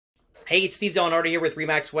Hey, it's Steve Zanardi here with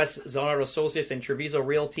Remax West Zanardi Associates and Treviso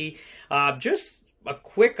Realty. Just a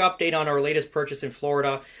quick update on our latest purchase in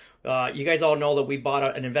Florida. You guys all know that we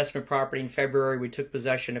bought an investment property in February. We took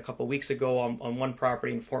possession a couple weeks ago on one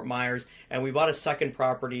property in Fort Myers, and we bought a second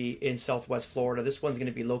property in Southwest Florida. This one's going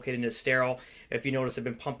to be located in Estero. If you notice, I've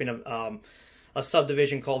been pumping a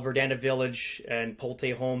subdivision called Verdana Village, and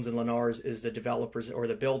Pulte Homes and Lennars is the developers or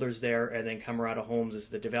the builders there, and then Camerata Homes is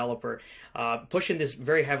the developer. Pushing this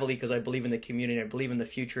very heavily because I believe in the community, I believe in the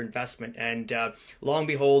future investment, and lo and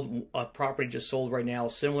behold, a property just sold right now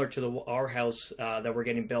similar to our house that we're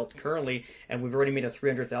getting built currently, and we've already made a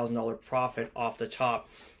 $300,000 profit off the top.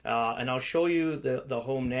 And I'll show you the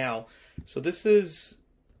home now. So this is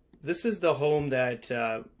the home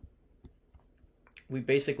that we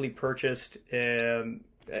basically purchased in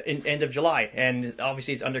end of July, and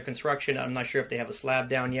obviously it's under construction. I'm not sure if they have a slab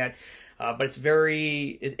down yet, but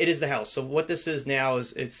it is the house. So what this is now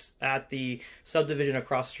is it's at the subdivision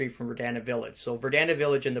across the street from Verdana Village. So Verdana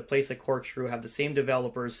Village and the place at Corkscrew have the same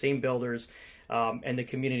developers, same builders, and the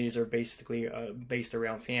communities are basically based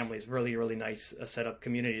around families. Really, really nice setup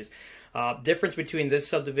communities. Difference between this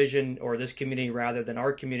subdivision, or this community rather, than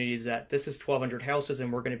our community is that this is 1,200 houses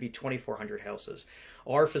and we're going to be 2,400 houses.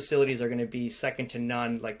 Our facilities are going to be second to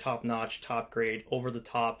none, like top notch, top grade, over the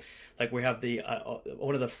top. Like we have the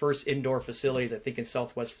one of the first indoor facilities, I think, in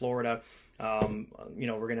Southwest Florida.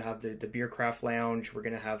 We're going to have the beer craft lounge. We're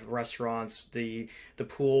going to have restaurants. The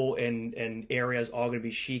pool and areas all going to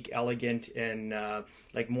be chic, elegant, and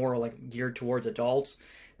more like geared towards adults.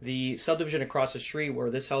 The subdivision across the street where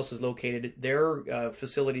this house is located, their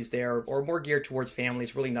facilities there are more geared towards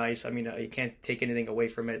families. Really nice. I mean, you can't take anything away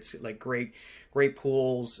from it. It's like great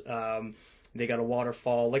pools. They got a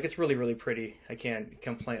waterfall. Like, it's really, really pretty. I can't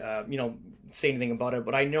complain, say anything about it.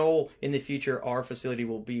 But I know in the future our facility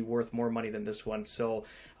will be worth more money than this one. So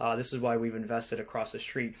this is why we've invested across the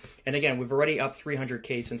street. And again, we've already up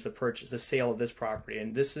 300K since the sale of this property.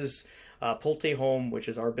 And this is Pulte Home, which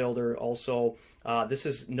is our builder. Also, this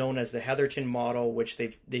is known as the Heatherton model, which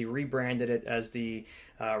they rebranded it as the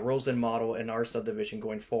Roseland model in our subdivision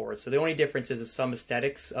going forward. So the only difference is some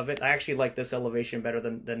aesthetics of it. I actually like this elevation better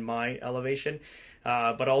than my elevation,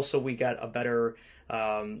 but also we got a better,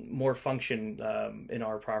 more function in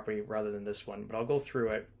our property rather than this one. But I'll go through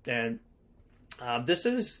it. And this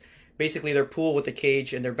is basically their pool with the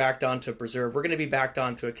cage, and they're backed onto a preserve. We're going to be backed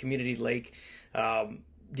onto a community lake.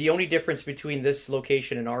 The only difference between this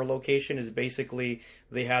location and our location is basically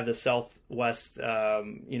they have the southwest,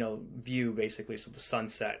 view, basically, so the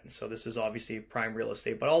sunset. So this is obviously prime real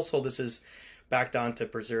estate, but also this is backed onto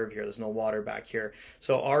preserve here. There's no water back here.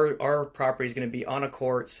 So our property is going to be on a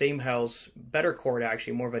court, same house, better court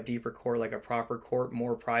actually, more of a deeper court, like a proper court,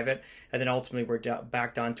 more private. And then ultimately we're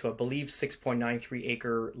backed onto, I believe, 6.93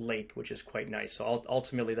 acre lake, which is quite nice. So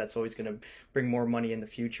ultimately that's always going to bring more money in the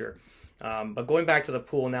future. But going back to the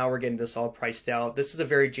pool, now we're getting this all priced out. This is a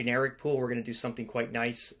very generic pool. We're going to do something quite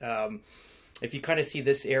nice. If you kind of see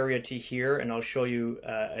this area to here, and I'll show you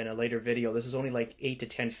in a later video, this is only like 8 to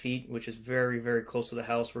 10 feet, which is very, very close to the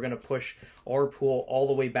house. We're going to push our pool all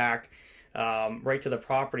the way back right to the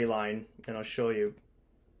property line, and I'll show you.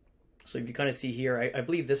 So if you kind of see here, I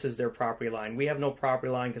believe this is their property line. We have no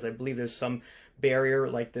property line because I believe there's some barrier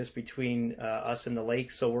like this between us and the lake.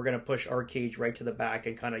 So we're going to push our cage right to the back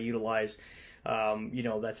and kind of utilize,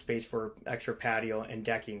 that space for extra patio and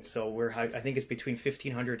decking. So I think it's between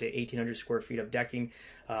 1,500 to 1,800 square feet of decking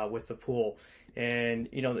with the pool. And,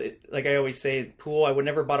 like I always say, pool, I would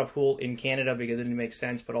never bought a pool in Canada because it didn't make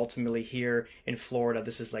sense. But ultimately here in Florida,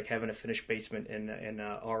 this is like having a finished basement in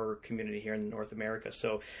our community here in North America.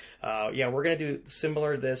 So, we're going to do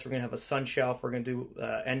similar to this. We're going to have a sun shelf. We're going to do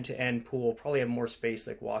end-to-end pool, probably have more space,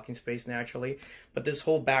 like walking space naturally. But this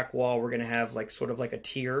whole back wall, we're going to have like sort of like a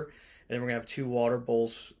tier. And then we're going to have 2 water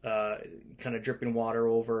bowls kind of dripping water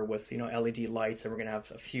over with, LED lights. And we're going to have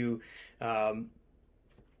a few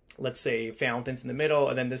let's say fountains in the middle,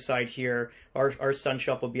 and then this side here, our sun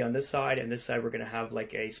shelf will be on this side, and this side we're going to have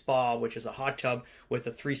like a spa, which is a hot tub with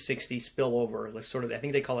a 360 spillover, like sort of, I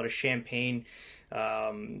think they call it a champagne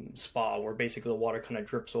spa, where basically the water kind of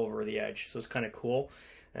drips over the edge. So it's kind of cool.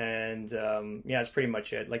 And that's pretty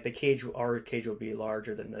much it. Like our cage will be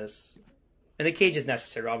larger than this, and the cage is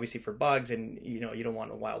necessary obviously for bugs, and you don't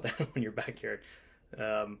want a wild animal in your backyard.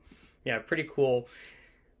 Pretty cool.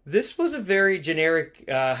 This was a very generic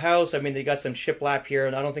house. I mean, they got some shiplap here,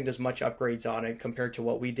 and I don't think there's much upgrades on it compared to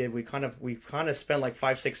what we did. We kind of spent like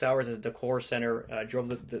 5-6 hours at the decor center. Drove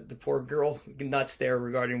the poor girl nuts there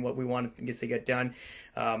regarding what we wanted to get done.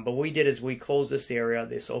 But what we did is we closed this area,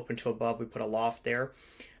 this open to above. We put a loft there.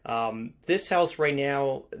 This house right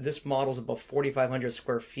now, this model is about 4,500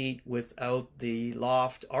 square feet without the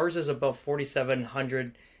loft. Ours is about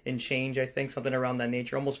 4,700 and change, I think, something around that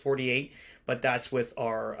nature, almost 48. But that's with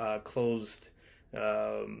our closed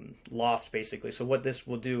loft, basically. So what this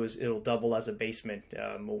will do is it'll double as a basement,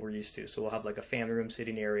 what we're used to. So we'll have like a family room,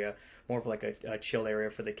 sitting area, more of like a chill area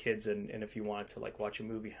for the kids, and if you wanted to like watch a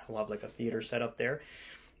movie, we'll have like a theater set up there.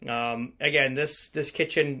 Again, this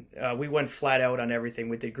kitchen, we went flat out on everything.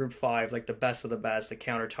 We did group 5, like the best of the best, the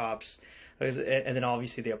countertops, and then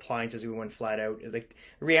obviously the appliances. We went flat out. Like,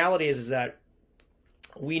 the reality is that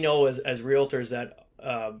we know as realtors that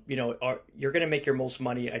you're going to make your most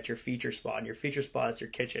money at your feature spot, and your feature spot is your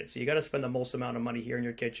kitchen. So you got to spend the most amount of money here in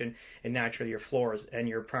your kitchen, and naturally your floors and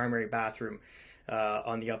your primary bathroom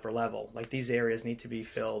on the upper level. Like, these areas need to be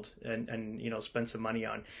filled and spend some money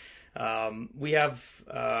on. We have,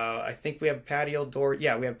 I think we have patio door.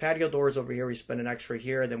 Yeah, we have patio doors over here. We spend an extra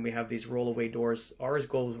here. Then we have these roll-away doors. Ours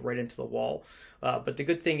goes right into the wall. But the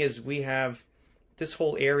good thing is we have this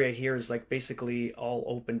whole area here is like basically all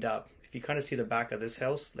opened up. If you kind of see the back of this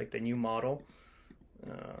house, like the new model,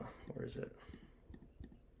 where is it?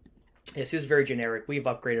 Yes, this is very generic. We've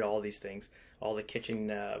upgraded all these things, all the kitchen,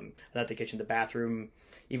 not the kitchen, the bathroom,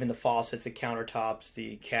 even the faucets, the countertops,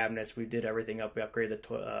 the cabinets. We did everything up. We upgraded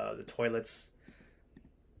the toilets.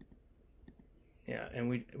 Yeah, and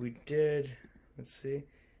we did. Let's see.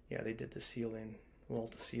 Yeah, they did the ceiling, wall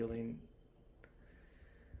to ceiling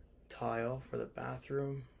tile for the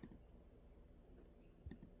bathroom.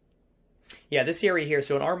 Yeah, this area here.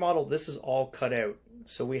 So in our model, this is all cut out.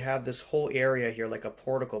 So we have this whole area here like a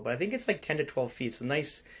portico, but I think it's like 10 to 12 feet. It's a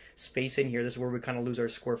nice space in here. This is where we kind of lose our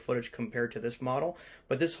square footage compared to this model.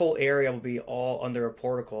 But this whole area will be all under a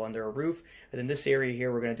portico, under a roof. And then this area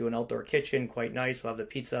here, we're going to do an outdoor kitchen, quite nice. We'll have the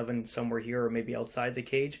pizza oven somewhere here or maybe outside the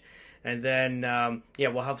cage. And then, yeah,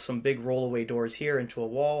 we'll have some big roll-away doors here into a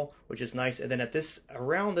wall, which is nice. And then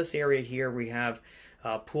around this area here, we have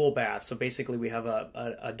pool bath. So basically we have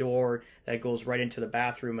a door that goes right into the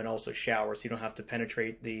bathroom and also shower, so you don't have to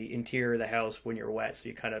penetrate the interior of the house when you're wet. So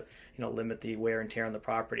you kind of limit the wear and tear on the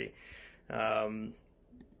property.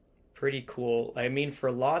 Pretty cool. I mean,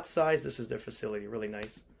 for lot size, this is their facility. Really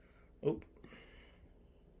nice. Oh.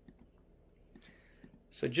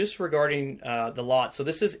 So just regarding the lot, so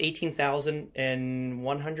this is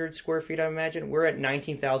 18,100 square feet, I imagine. We're at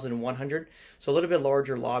 19,100, so a little bit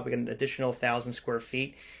larger lot. We got an additional 1,000 square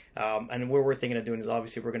feet. And what we're thinking of doing is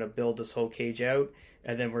obviously we're going to build this whole cage out,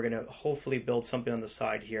 and then we're going to hopefully build something on the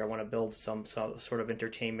side here. I want to build some sort of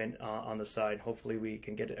entertainment on the side. Hopefully we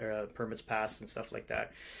can get permits passed and stuff like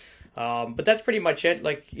that. But that's pretty much it.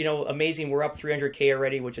 Like, amazing. We're up 300K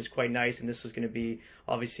already, which is quite nice. And this is going to be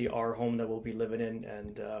obviously our home that we'll be living in.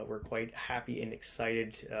 And we're quite happy and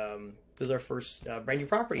excited. This is our first brand new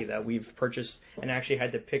property that we've purchased and actually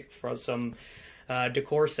had to pick for some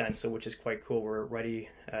decor sense, so which is quite cool. We're ready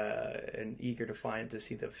and eager to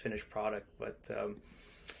see the finished product. But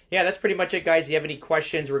yeah, that's pretty much it, guys. If you have any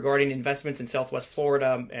questions regarding investments in Southwest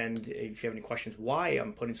Florida, and if you have any questions why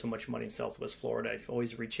I'm putting so much money in Southwest Florida, if you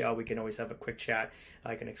always reach out, we can always have a quick chat.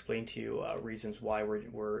 I can explain to you reasons why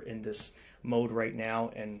we're in this mode right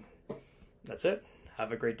now. And that's it.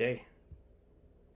 Have a great day.